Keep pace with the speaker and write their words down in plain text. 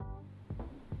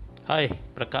Hi,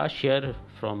 Prakash here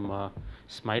from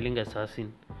Smiling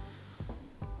Assassin.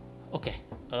 Okay,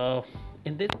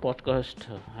 in this podcast,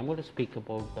 I'm going to speak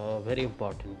about a very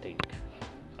important thing,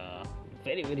 uh,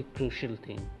 very crucial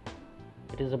thing.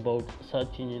 It is about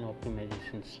search engine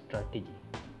optimization strategy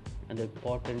and the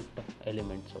important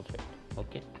elements of it.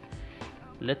 Okay,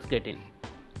 let's get in.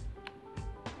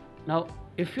 Now,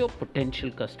 if you're a potential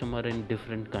customer in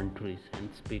different countries and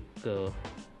speak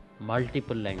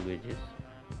multiple languages,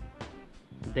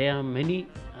 there are many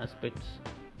aspects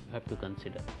you have to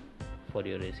consider for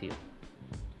your SEO.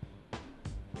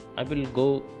 I will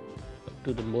go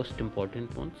to the most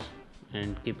important ones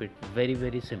and keep it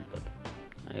very simple.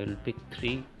 I will pick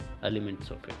three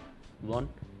elements of it. One,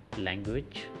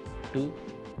 language. Two,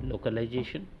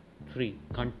 localization. Three,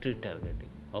 country targeting.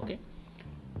 Okay.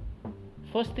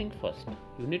 First thing first,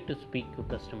 you need to speak your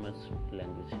customer's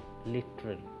language.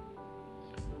 Literally,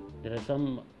 there are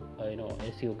some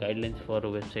SEO guidelines for a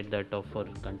website that offer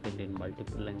content in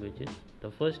multiple languages.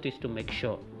 The first is to make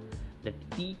sure that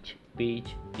each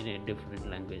page in a different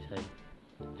language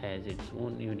has its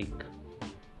own unique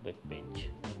web page.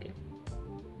 Okay,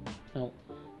 now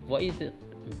why is it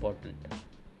important?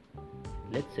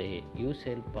 Let's say you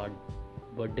sell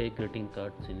birthday greeting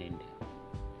cards in India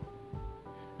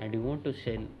and you want to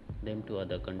sell them to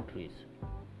other countries.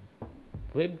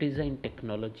 Web design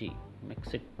technology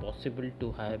makes it possible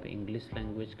to have English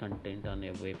language content on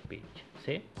a web page.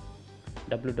 Say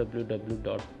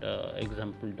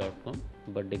www.example.com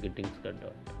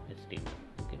birthdaygettingscard.html.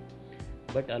 Okay,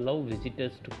 but allow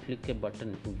visitors to click a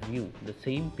button to view the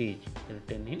same page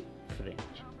written in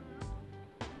French.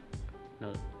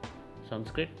 Now,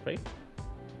 sounds great, right?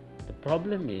 The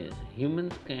problem is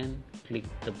humans can click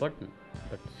the button,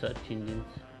 but search engines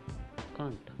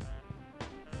can't.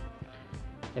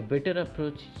 A better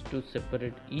approach is to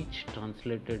separate each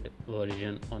translated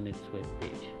version on its web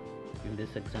page. In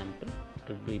this example, it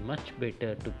would be much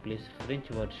better to place French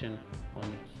version on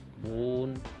its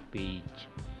own page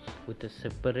with a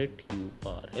separate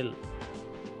URL.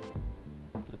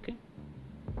 Okay.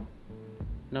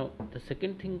 Now, the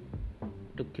second thing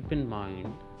to keep in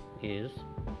mind is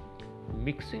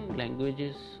mixing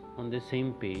languages on the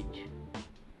same page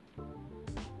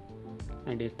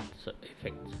and its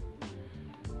effects.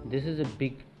 This is a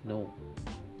big no.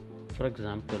 For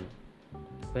example,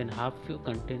 when half your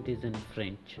content is in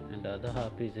French and the other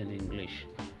half is in English,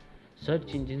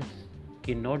 search engines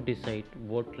cannot decide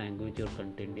what language your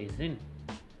content is in.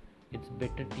 It's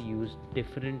better to use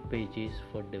different pages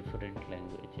for different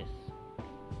languages.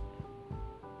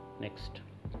 Next,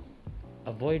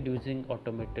 avoid using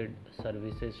automated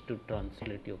services to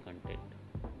translate your content.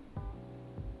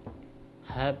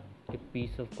 Have a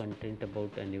piece of content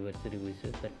about anniversary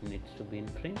wishes that needs to be in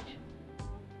French.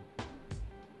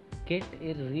 Get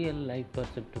a real live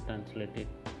person to translate it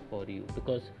for you,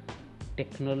 because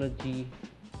technology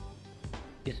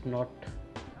is not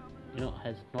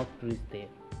has not reached there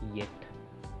yet.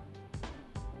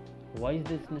 Why is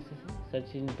this necessary?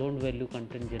 Search engines don't value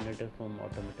content generated from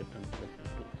automated translation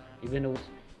tools, even though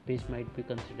page might be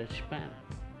considered spam.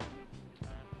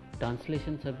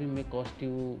 Translation service may cost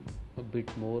you a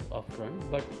bit more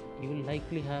upfront, but you will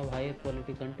likely have higher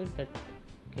quality content that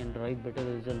can drive better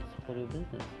results for your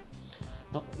business.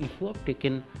 Now, if you have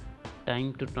taken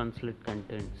time to translate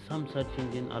content, some search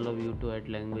engine allow you to add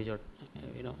language or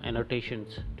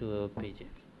annotations to a page.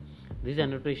 These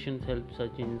annotations help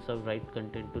search engines serve right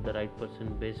content to the right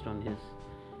person based on his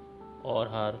or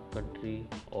her country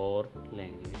or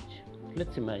language.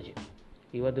 Let's imagine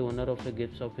you are the owner of a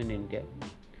gift shop in India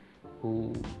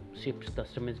who ships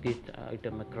customized gift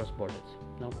item across borders.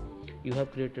 Now, you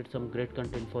have created some great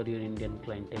content for your Indian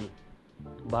clientele,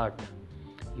 but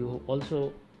you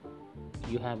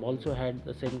have also had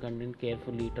the same content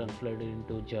carefully translated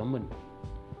into German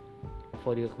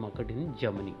for your market in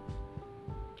Germany.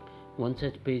 One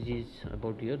such page is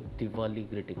about your Diwali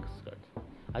greetings cards.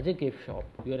 As a gift shop,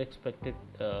 you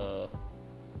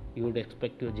would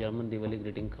expect your German Diwali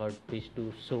greeting card page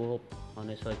to show up on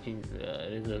a search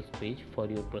results page for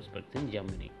your prospects in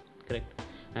Germany, correct?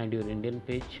 And your Indian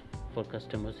page for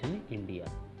customers in India.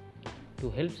 To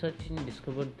help search engine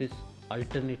discover this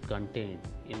alternate content,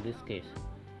 in this case,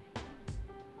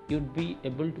 you'd be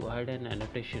able to add an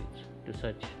annotations to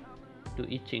search to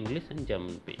each English and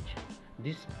German page.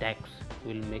 These tags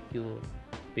will make your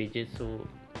pages so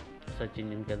search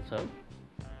engine can serve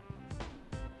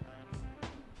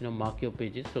mark your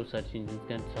pages so search engines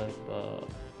can serve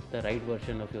the right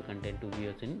version of your content to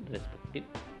viewers in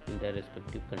their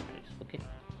respective countries. Okay,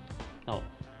 now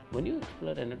When you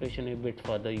explore annotation a bit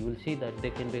further, you will see that they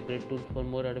can be a great tool for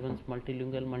more advanced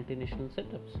multilingual multinational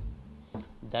setups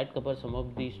that cover some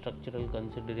of the structural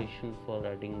consideration for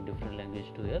adding different language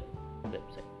to your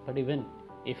website. But even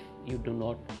if you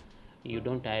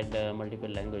don't add multiple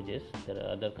languages, there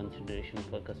are other considerations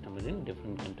for customers in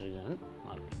different countries and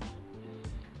markets.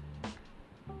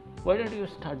 Why don't you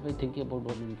start by thinking about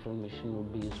what information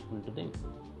would be useful to them?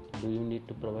 Do you need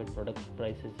to provide product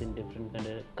prices in different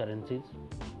currencies?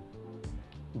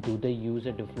 Do they use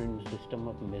a different system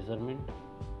of measurement,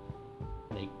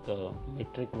 like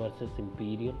metric versus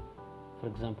imperial? For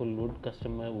example, would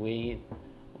customer weigh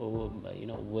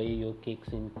your cakes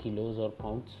in kilos or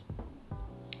pounds?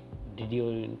 Did you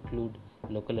include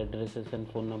local addresses and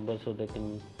phone numbers so they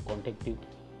can contact you?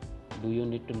 Do you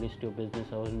need to list your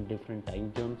business hours in different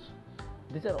time zones?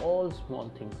 These are all small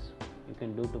things you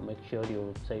can do to make sure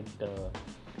your website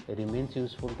remains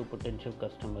useful to potential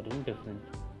customers in different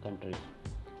countries.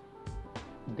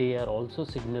 They are also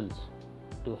signals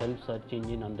to help search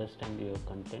engine understand your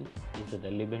content is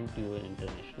relevant to your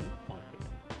international market.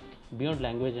 Beyond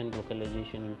language and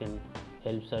localization, you can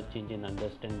help search engine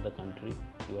understand the country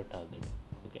you are targeting.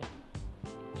 Okay.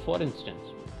 For instance,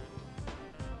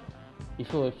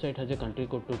 if your website has a country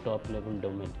code to top level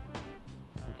domain,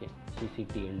 okay,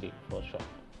 CCTLD for short,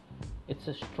 it's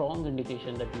a strong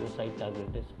indication that your site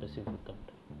targets a specific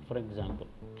country. For example,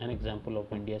 an example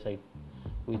of India site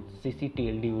with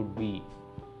CCTLD would be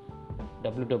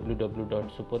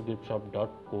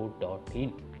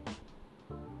www.supergiftshop.co.in.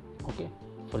 Okay,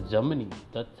 for Germany,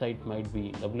 that site might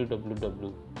be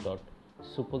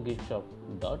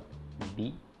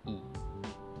www.supergiftshop.de.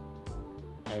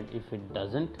 And if it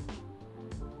doesn't,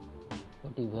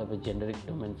 what if you have a generic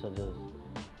domain such as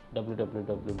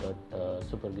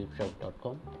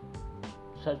www.supergiftshop.com?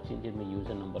 Search engine may use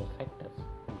a number of factors,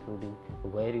 including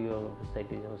where your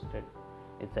website is hosted,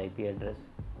 its IP address,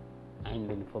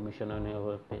 and information on your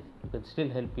web page. You can still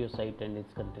help your site and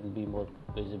its content be more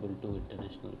visible to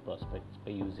international prospects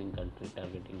by using country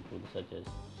targeting tools such as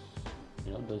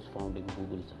those found in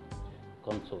Google Search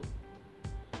Console.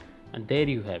 And there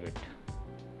you have it.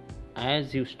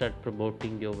 As you start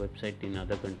promoting your website in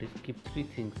other countries, keep three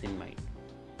things in mind.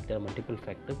 There are multiple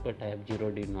factors, but I have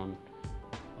zeroed in on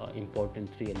important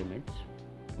three elements.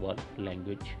 1.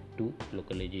 Language. 2.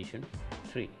 Localization.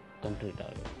 3. Country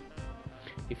target.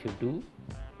 If you do,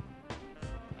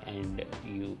 and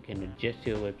you can adjust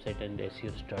your website and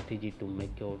SEO strategy to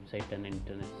make your website an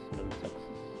international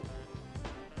success,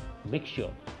 make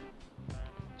sure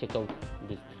check out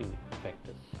these three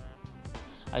factors.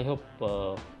 I hope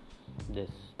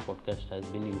this podcast has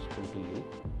been useful to you.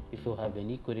 If you have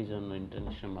any queries on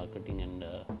international marketing and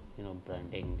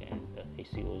branding and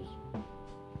SEOs,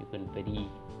 you can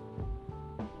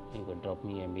drop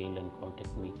me a mail and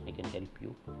contact me. I can help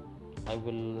you. I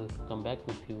will come back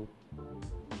with you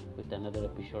with another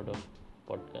episode of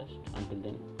podcast. Until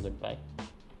then, goodbye.